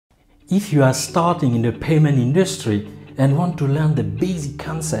If you are starting in the payment industry and want to learn the basic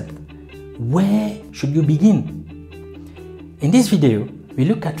concept, where should you begin? In this video, we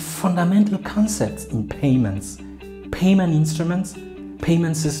look at fundamental concepts in payments, payment instruments,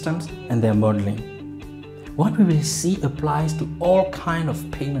 payment systems, and their modeling. What we will see applies to all kinds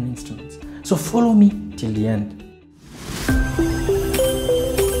of payment instruments. So follow me till the end.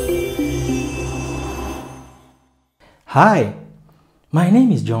 Hi, my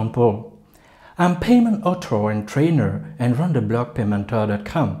name is John Paul. I'm payment author and trainer and run the blog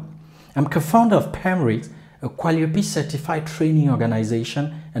paymentor.com. I'm co-founder of Paymrix, a Qualiopi certified training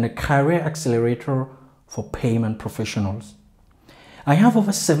organization and a career accelerator for payment professionals. I have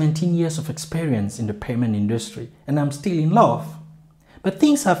over 17 years of experience in the payment industry and I'm still in love. But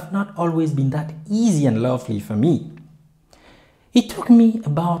things have not always been that easy and lovely for me. It took me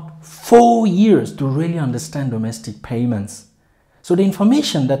about 4 years to really understand domestic payments. So the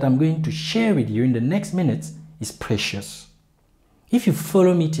information that I'm going to share with you in the next minutes is precious. If you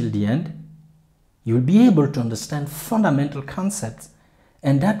follow me till the end, you'll be able to understand fundamental concepts,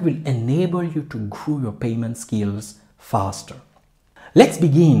 and that will enable you to grow your payment skills faster. Let's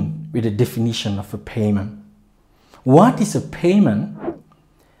begin with a definition of a payment. What is a payment?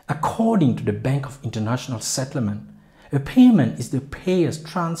 According to the Bank of International Settlement, a payment is the payer's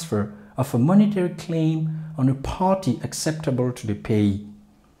transfer of a monetary claim on a party acceptable to the payee.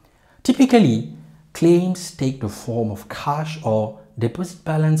 Typically, claims take the form of cash or deposit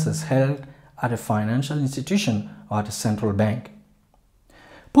balances held at a financial institution or at a central bank.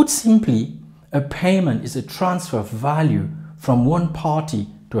 Put simply, a payment is a transfer of value from one party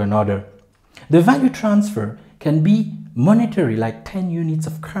to another. The value transfer can be monetary, like 10 units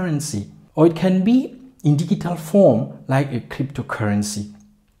of currency, or it can be in digital form like a cryptocurrency.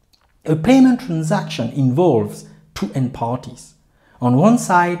 A payment transaction involves two end parties. On one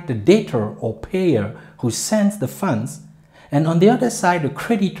side, the debtor or payer who sends the funds, and on the other side, the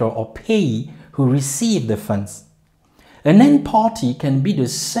creditor or payee who receives the funds. An end party can be the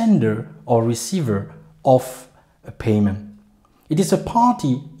sender or receiver of a payment. It is a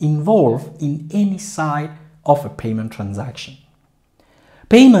party involved in any side of a payment transaction.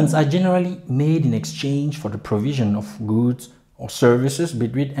 Payments are generally made in exchange for the provision of goods or services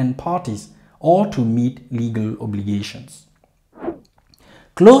between end parties or to meet legal obligations.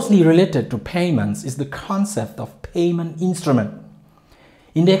 Closely related to payments is the concept of payment instrument.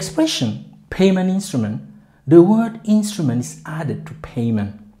 In the expression payment instrument, the word instrument is added to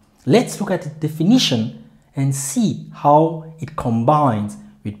payment. Let's look at its definition and see how it combines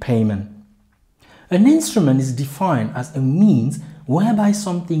with payment. An instrument is defined as a means whereby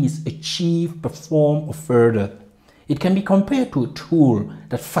something is achieved, performed, or furthered. It can be compared to a tool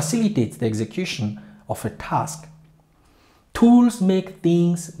that facilitates the execution of a task. Tools make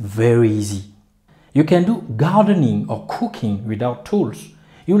things very easy. You can do gardening or cooking without tools.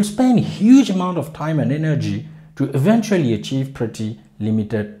 You will spend a huge amount of time and energy to eventually achieve pretty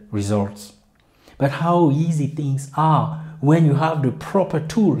limited results. But how easy things are when you have the proper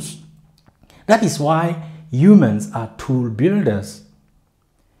tools. That is why humans are tool builders.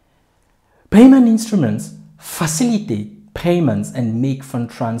 Payment instruments facilitate payments and make fund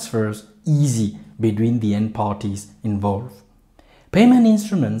transfers easy between the end parties involved. Payment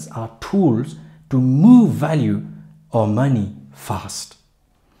instruments are tools to move value or money fast.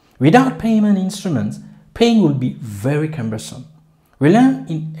 Without payment instruments, paying will be very cumbersome. We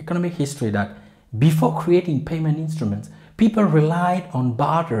learned in economic history that before creating payment instruments, people relied on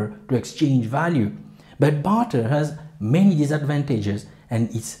barter to exchange value. But barter has many disadvantages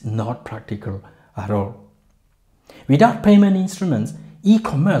and it's not practical at all. Without payment instruments,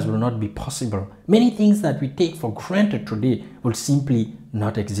 e-commerce will not be possible. Many things that we take for granted today will simply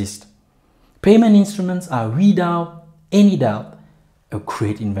not exist. Payment instruments are without any doubt a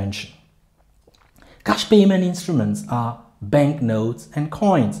great invention. Cash payment instruments are banknotes and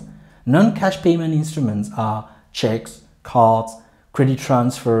coins. Non-cash payment instruments are checks, cards, credit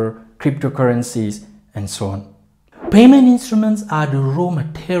transfer, cryptocurrencies, and so on. Payment instruments are the raw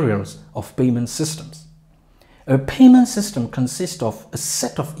materials of payment systems. A payment system consists of a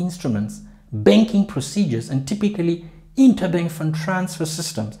set of instruments, banking procedures, and typically interbank fund transfer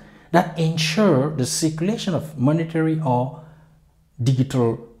systems that ensure the circulation of monetary or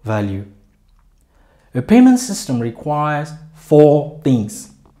digital value. A payment system requires 4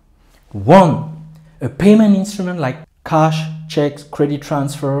 things. 1. A payment instrument like cash, checks, credit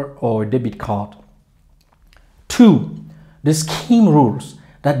transfer, or a debit card. 2. The scheme rules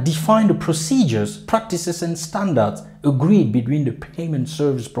that define the procedures, practices, and standards agreed between the payment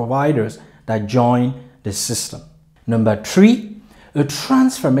service providers that join the system. Number 3. a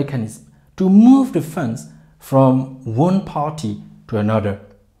transfer mechanism to move the funds from one party to another.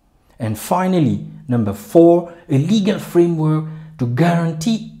 And finally, number 4, a legal framework to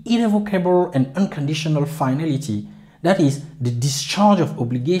guarantee irrevocable and unconditional finality, that is, the discharge of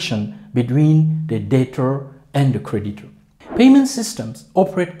obligation between the debtor and the creditor. Payment systems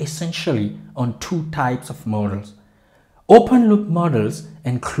operate essentially on 2 types of models: open-loop models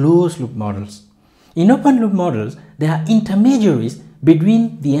and closed-loop models. In open-loop models, there are intermediaries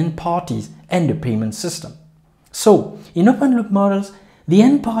between the end parties and the payment system. So, in open-loop models, the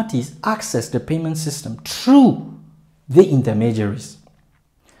end parties access the payment system through the intermediaries.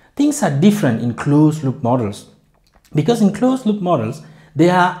 Things are different in closed-loop models, because in closed-loop models,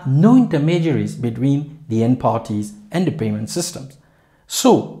 there are no intermediaries between the end parties and the payment systems.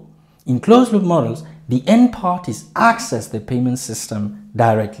 So, in closed-loop models, the end parties access the payment system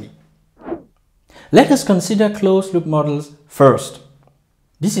directly. Let us consider closed-loop models first.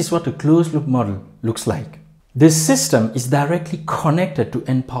 This is what a closed-loop model looks like. The system is directly connected to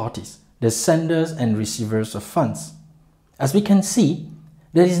end parties, the senders and receivers of funds. As we can see,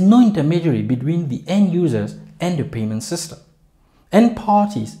 there is no intermediary between the end users and the payment system. End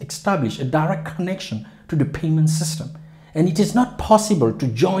parties establish a direct connection to the payment system, and it is not possible to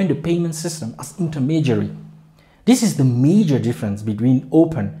join the payment system as intermediary. This is the major difference between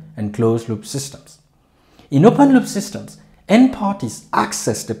open and closed-loop systems. In open-loop systems, end parties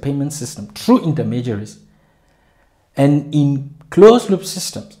access the payment system through intermediaries, and in closed-loop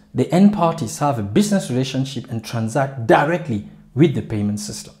systems, the end parties have a business relationship and transact directly with the payment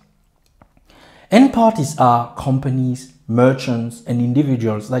system. End parties are companies, merchants, and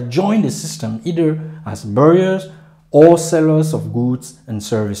individuals that join the system either as buyers or sellers of goods and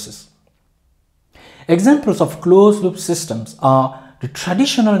services. Examples of closed-loop systems are the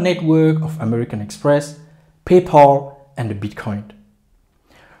traditional network of American Express, PayPal, and the Bitcoin.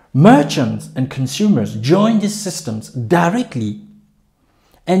 Merchants and consumers join these systems directly,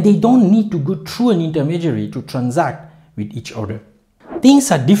 and they don't need to go through an intermediary to transact with each other.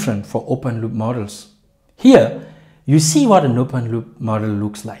 Things are different for open-loop models. Here, you see what an open-loop model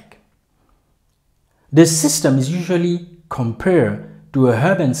looks like. The system is usually compared to a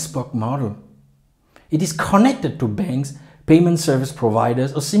hub-and-spoke model. It is connected to banks, payment service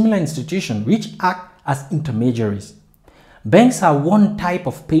providers, or similar institutions which act as intermediaries. Banks are one type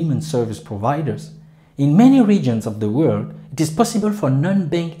of payment service providers. In many regions of the world, it is possible for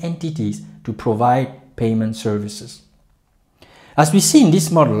non-bank entities to provide payment services. As we see in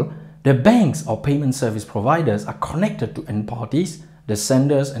this model, the banks or payment service providers are connected to end parties, the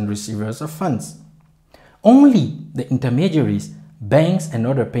senders and receivers of funds. Only the intermediaries, banks and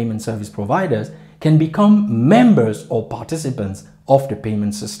other payment service providers can become members or participants of the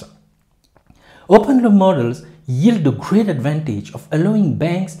payment system. Open-loop models yield the great advantage of allowing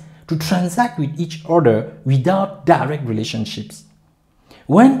banks to transact with each other without direct relationships.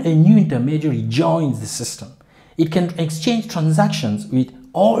 When a new intermediary joins the system, it can exchange transactions with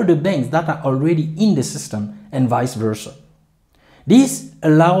all the banks that are already in the system and vice versa. This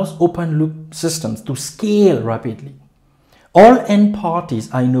allows open-loop systems to scale rapidly. All end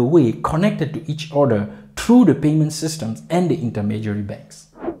parties are in a way connected to each other through the payment systems and the intermediary banks.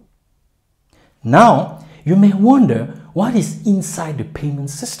 Now, you may wonder what is inside the payment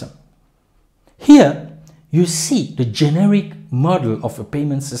system. Here, you see the generic model of a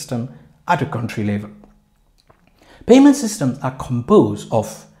payment system at a country level. Payment systems are composed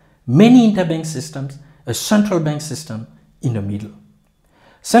of many interbank systems, a central bank system in the middle.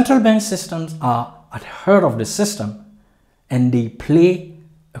 Central bank systems are at the heart of the system and they play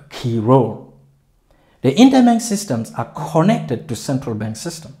a key role. The interbank systems are connected to central bank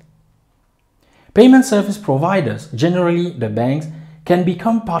systems. Payment service providers, generally the banks, can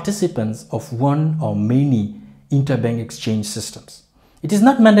become participants of one or many interbank exchange systems. It is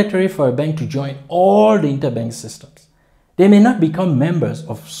not mandatory for a bank to join all the interbank systems. They may not become members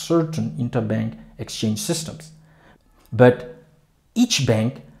of certain interbank exchange systems, but each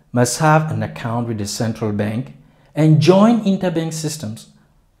bank must have an account with the central bank and join interbank systems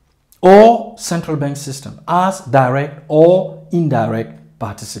or central bank system as direct or indirect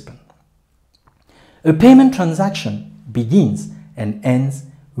participant. A payment transaction begins and ends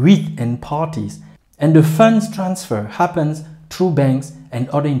with end parties, and the funds transfer happens through banks and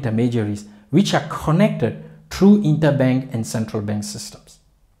other intermediaries which are connected through interbank and central bank systems.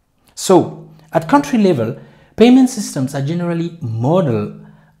 So, at country level, payment systems are generally modeled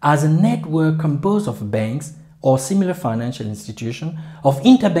as a network composed of banks or similar financial institutions, of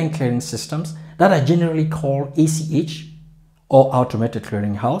interbank clearing systems that are generally called ACH or automated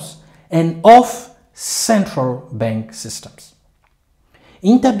clearing house, and of central bank systems.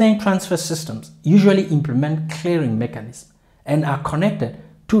 Interbank transfer systems usually implement clearing mechanisms and are connected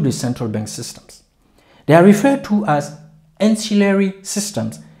to the central bank systems. They are referred to as ancillary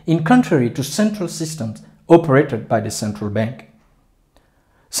systems in contrary to central systems operated by the central bank.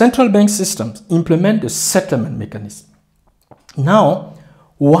 Central bank systems implement the settlement mechanism. Now,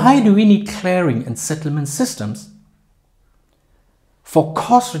 why do we need clearing and settlement systems? For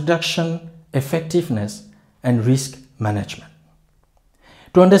cost reduction, effectiveness, and risk management.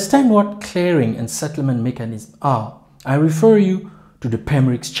 To understand what clearing and settlement mechanisms are, I refer you to the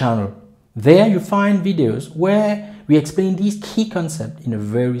PEMRIX channel. There you find videos where we explain these key concepts in a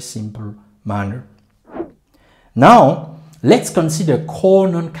very simple manner. Now, let's consider core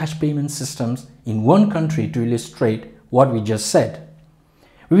non-cash payment systems in one country to illustrate what we just said.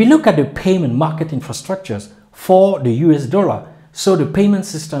 We will look at the payment market infrastructures for the US dollar, so the payment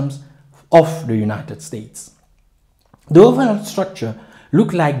systems of the United States. The overall structure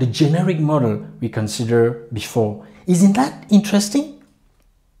looks like the generic model we considered before. Isn't that interesting?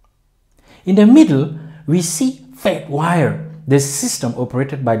 In the middle, we see Fedwire, the system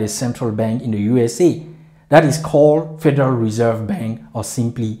operated by the central bank in the USA that is called Federal Reserve Bank, or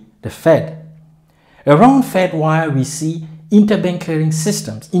simply the Fed. Around Fedwire, we see interbank clearing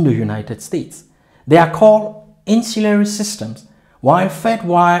systems in the United States. They are called ancillary systems, while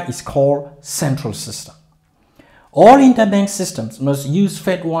Fedwire is called central system. All interbank systems must use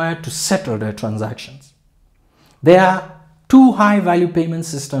Fedwire to settle their transactions. There are two high-value payment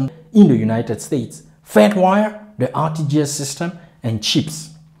systems in the United States: Fedwire, the RTGS system, and CHIPS.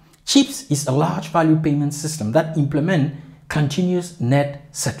 CHIPS is a large-value payment system that implements continuous net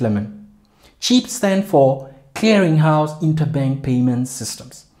settlement. CHIPS stands for Clearinghouse Interbank Payment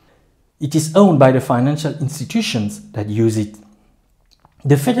Systems. It is owned by the financial institutions that use it.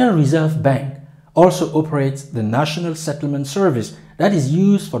 The Federal Reserve Bank also operates the National Settlement Service that is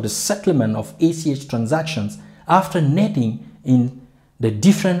used for the settlement of ACH transactions after netting in the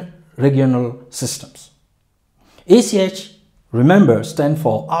different regional systems. ACH, remember, stands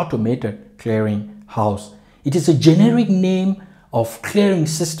for Automated Clearing House. It is a generic name of clearing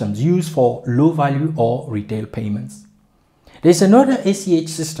systems used for low-value or retail payments. There is another ACH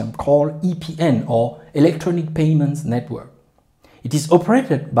system called EPN, or Electronic Payments Network. It is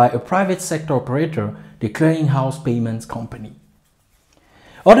operated by a private sector operator, the Clearinghouse Payments Company.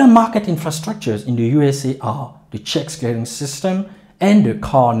 Other market infrastructures in the USA are the check clearing system and the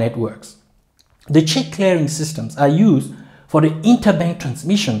CAR networks. The check clearing systems are used for the interbank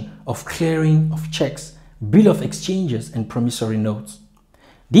transmission of clearing of checks, bill of exchanges, and promissory notes.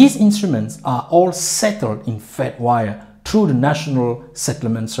 These instruments are all settled in Fedwire through the National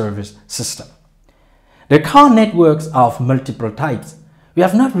Settlement Service system. The CAR networks are of multiple types. We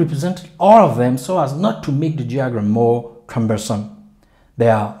have not represented all of them so as not to make the diagram more cumbersome.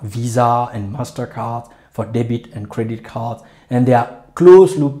 There are Visa and MasterCard for debit and credit cards, and there are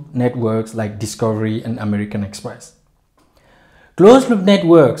closed-loop networks like Discovery and American Express. Closed-loop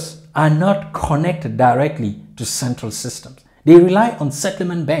networks are not connected directly to central systems. They rely on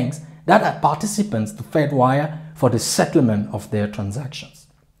settlement banks that are participants to Fedwire for the settlement of their transactions.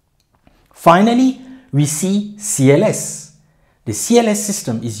 Finally, we see CLS. The CLS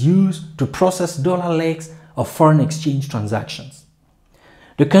system is used to process dollar legs of foreign exchange transactions.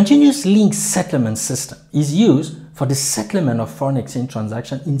 The continuous link settlement system is used for the settlement of foreign exchange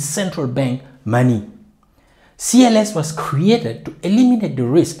transactions in central bank money. CLS was created to eliminate the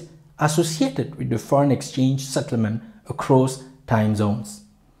risk associated with the foreign exchange settlement across time zones.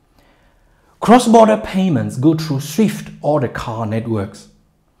 Cross-border payments go through SWIFT or the CAR networks.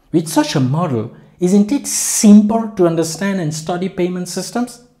 With such a model, isn't it simple to understand and study payment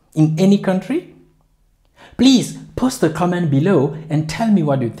systems in any country? Please post a comment below and tell me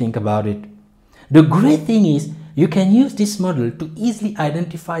what you think about it. The great thing is you can use this model to easily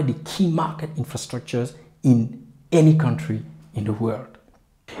identify the key market infrastructures in any country in the world.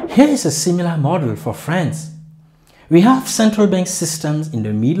 Here is a similar model for France. We have central bank systems in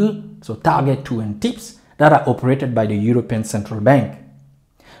the middle, so Target2 and TIPS, that are operated by the European Central Bank.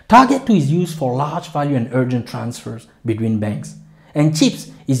 Target2 is used for large value and urgent transfers between banks, and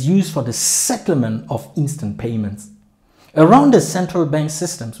CHIPS is used for the settlement of instant payments. Around the central bank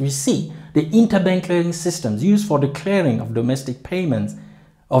systems, we see the interbank clearing systems used for the clearing of domestic payment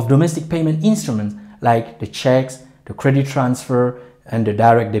instruments like the checks, the credit transfer, and the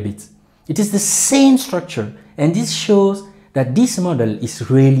direct debits. It is the same structure, and this shows that this model is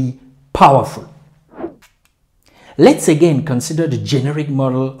really powerful. Let's again consider the generic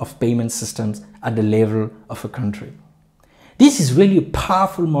model of payment systems at the level of a country. This is really a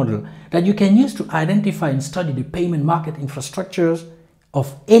powerful model that you can use to identify and study the payment market infrastructures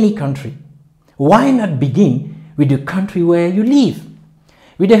of any country. Why not begin with the country where you live?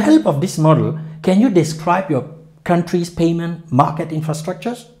 With the help of this model, can you describe your country's payment market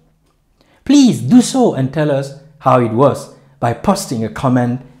infrastructures? Please do so and tell us how it was by posting a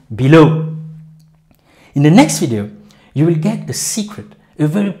comment below. In the next video, you will get a secret, a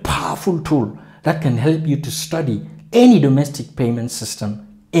very powerful tool that can help you to study any domestic payment system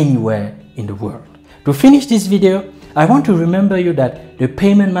anywhere in the world. To finish this video, I want to remember you that the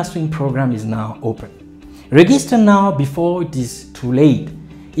Payment Mastering Program is now open. Register now before it is too late.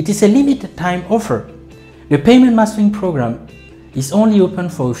 It is a limited time offer. The Payment Mastering Program is only open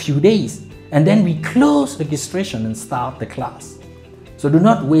for a few days, and then we close registration and start the class. So do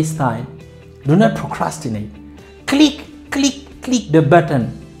not waste time. Do not procrastinate. Click the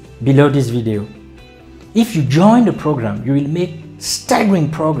button below this video. If you join the program, you will make staggering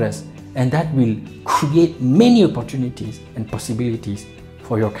progress, and that will create many opportunities and possibilities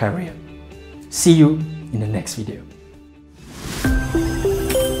for your career. See you in the next video.